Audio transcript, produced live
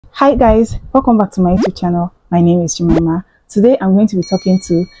Hi guys, welcome back to my YouTube channel. My name is Jemima. Today I'm going to be talking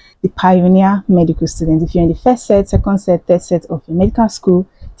to the pioneer medical student. If you're in the first set, second set, third set of your medical school,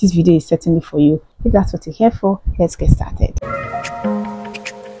 this video is certainly for you. If that's what you're here for, let's get started.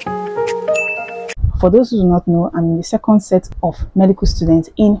 For those who do not know, I'm in the second set of medical students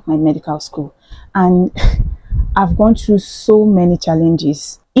in my medical school, and I've gone through so many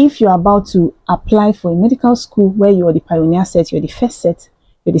challenges. If you're about to apply for a medical school where you're the pioneer set, you're the first set,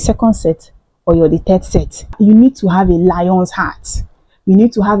 you're the second set, or you're the third set, you need to have a lion's heart. You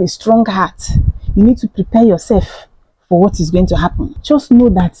need to have a strong heart. You need to prepare yourself for what is going to happen. Just know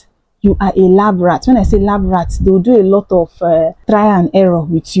that you are a lab rat. When I say lab rat, they'll do a lot of trial and error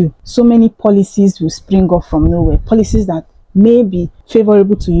with you. So many policies will spring up from nowhere. Policies that may be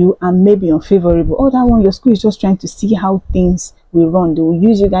favorable to you and may be unfavorable. Oh, that one, your school is just trying to see how things will run. They will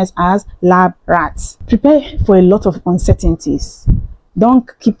use you guys as lab rats. Prepare for a lot of uncertainties. Don't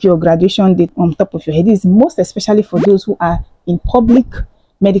keep your graduation date on top of your head. This is most especially for those who are in public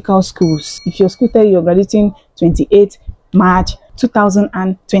medical schools. If your school tells you you're graduating 28 March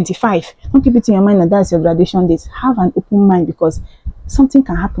 2025, don't keep it in your mind that that's your graduation date. Have an open mind, because something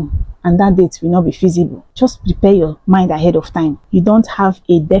can happen and that date will not be feasible. Just prepare your mind ahead of time. You don't have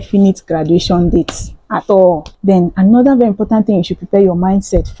a definite graduation date at all. Then another very important thing you should prepare your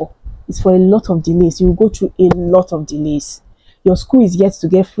mindset for is for a lot of delays. You will go through a lot of delays. Your school is yet to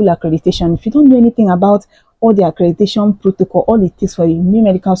get full accreditation. If you don't know anything about all the accreditation protocol, all it takes for a new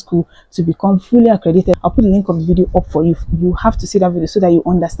medical school to become fully accredited, I'll put the link of the video up for you. You have to see that video so that you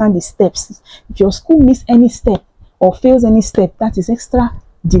understand the steps. If your school misses any step or fails any step, that is extra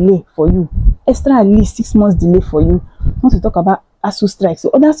delay for you. Extra at least 6 months delay for you. Not to talk about ASU strike. So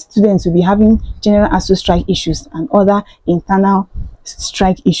other students will be having general ASU strike issues and other internal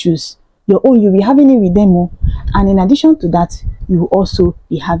strike issues. Your own, you'll be having it with them. And in addition to that, you will also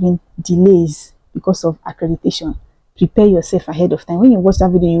be having delays because of accreditation. Prepare yourself ahead of time. When you watch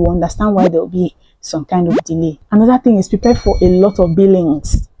that video, you will understand why there will be some kind of delay. Another thing is prepare for a lot of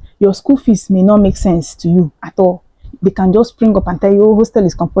billings. Your school fees may not make sense to you at all. They can just spring up and tell you, oh, hostel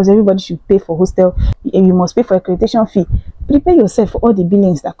is compulsory, everybody should pay for hostel, and you must pay for accreditation fee. Prepare yourself for all the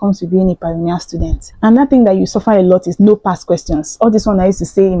billings that comes with being a pioneer student. Another thing that you suffer a lot is no past questions. All this one I used to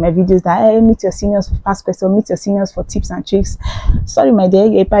say in my videos that, hey, meet your seniors for past questions, meet your seniors for tips and tricks. Sorry, my dear,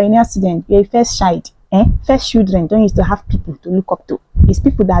 you're a pioneer student, you're a first child. First children don't used to have people to look up to. It's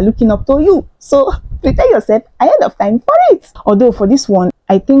people that are looking up to you. So prepare yourself ahead of time for it. Although for this one,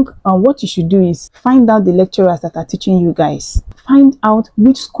 I think what you should do is find out the lecturers that are teaching you guys. Find out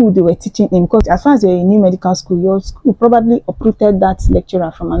which school they were teaching in, because as far as you're a new medical school, your school probably uprooted that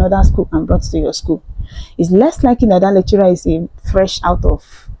lecturer from another school and brought to your school. It's less likely that that lecturer is a fresh out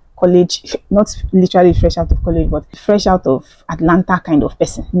of college, not literally fresh out of college, but fresh out of Atlanta kind of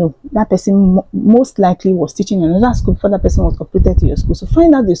person. No, that person most likely was teaching in another school before that person was uprooted to your school. So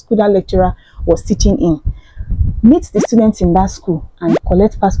find out the school that lecturer was teaching in. Meet the students in that school and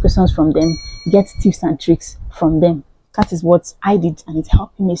collect past questions from them, get tips and tricks from them. That is what I did, and it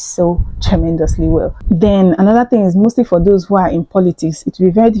helped me so tremendously well. Then another thing is, mostly for those who are in politics, it will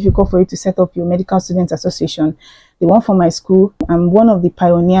be very difficult for you to set up your medical students association. The one for my school, I'm one of the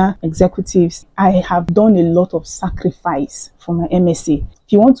pioneer executives. I have done a lot of sacrifice for my MSA.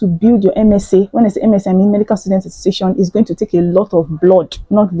 If you want to build your MSA, when I say MSA, I mean Medical Students Association, it's going to take a lot of blood,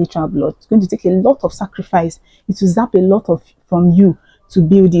 not literal blood. It's going to take a lot of sacrifice. It will zap a lot of from you to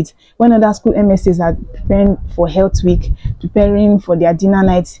build it. When other school MSAs are preparing for Health Week, preparing for their dinner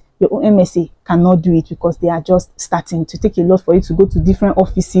nights, your own MSA cannot do it because they are just starting. To take a lot for you to go to different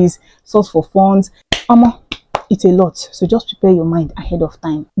offices, source for funds. It's a lot. So just prepare your mind ahead of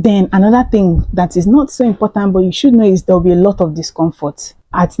time. Then another thing that is not so important, but you should know, is there will be a lot of discomfort.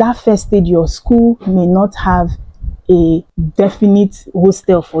 At that first stage, your school may not have a definite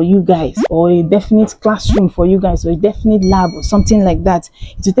hostel for you guys, or a definite classroom for you guys, or a definite lab or something like that.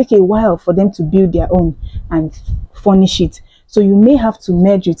 It will take a while for them to build their own and furnish it. So you may have to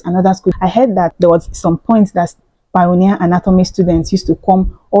merge with another school. I heard that there was some points that pioneer anatomy students used to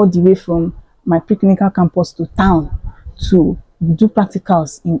come all the way from my preclinical campus to town to do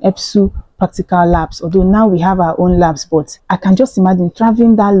practicals in EPSU practical labs. Although now we have our own labs, but I can just imagine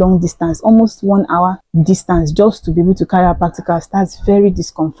traveling that long distance, almost 1 hour distance, just to be able to carry out practicals. That's very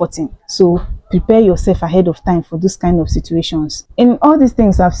discomforting. So prepare yourself ahead of time for those kind of situations. In all these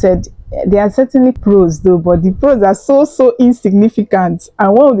things I've said, there are certainly pros though, but the pros are so insignificant.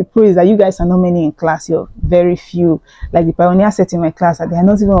 And one of the pros is that you guys are not many in class. You're very few. Like the pioneer set in my class, they are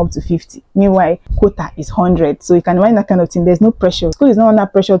not even up to 50. Meanwhile, quota is 100. So you can imagine that kind of thing. There's no pressure. School is not under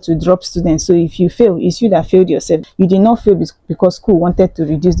pressure to drop students. So if you fail, it's you that failed yourself. You did not fail because school wanted to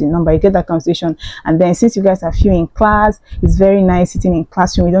reduce the number. You get that conversation. And then since you guys are few in class, it's very nice sitting in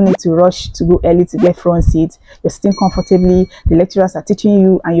classroom. You don't need to rush to go early to get front seats. You're sitting comfortably. The lecturers are teaching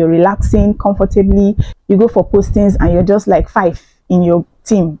you and you're relaxing comfortably. You go for postings and you're just like 5 in your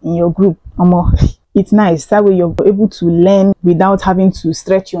team, in your group. It's nice. That way you're able to learn without having to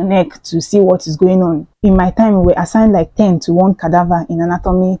stretch your neck to see what is going on. In my time, we were assigned like 10 to 1 cadaver in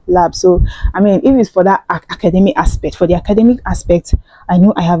anatomy lab. So, I mean, if it's for that academic aspect, for the academic aspect, I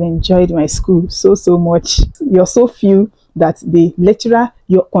know I have enjoyed my school so much. You're so few that the lecturer,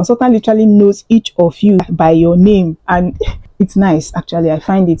 your consultant literally knows each of you by your name. And it's nice, actually. I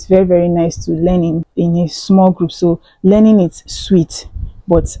find it very nice to learn in a small group. So learning is sweet.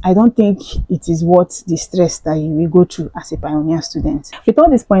 But I don't think it is worth the stress that you will go through as a pioneer student. With all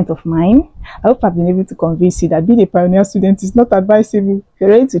this point of mine, I hope I've been able to convince you that being a pioneer student is not advisable. If you're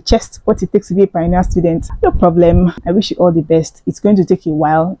ready to test what it takes to be a pioneer student, no problem. I wish you all the best. It's going to take a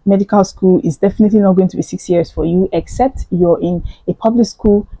while. Medical school is definitely not going to be 6 years for you, except you're in a public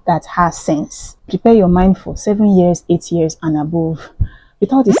school that has sense. Prepare your mind for 7 years, 8 years and above.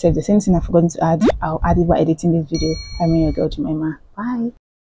 With all this said, the same thing I've forgotten to add, I'll add it while editing this video. I'm your girl, Jemima. Bye.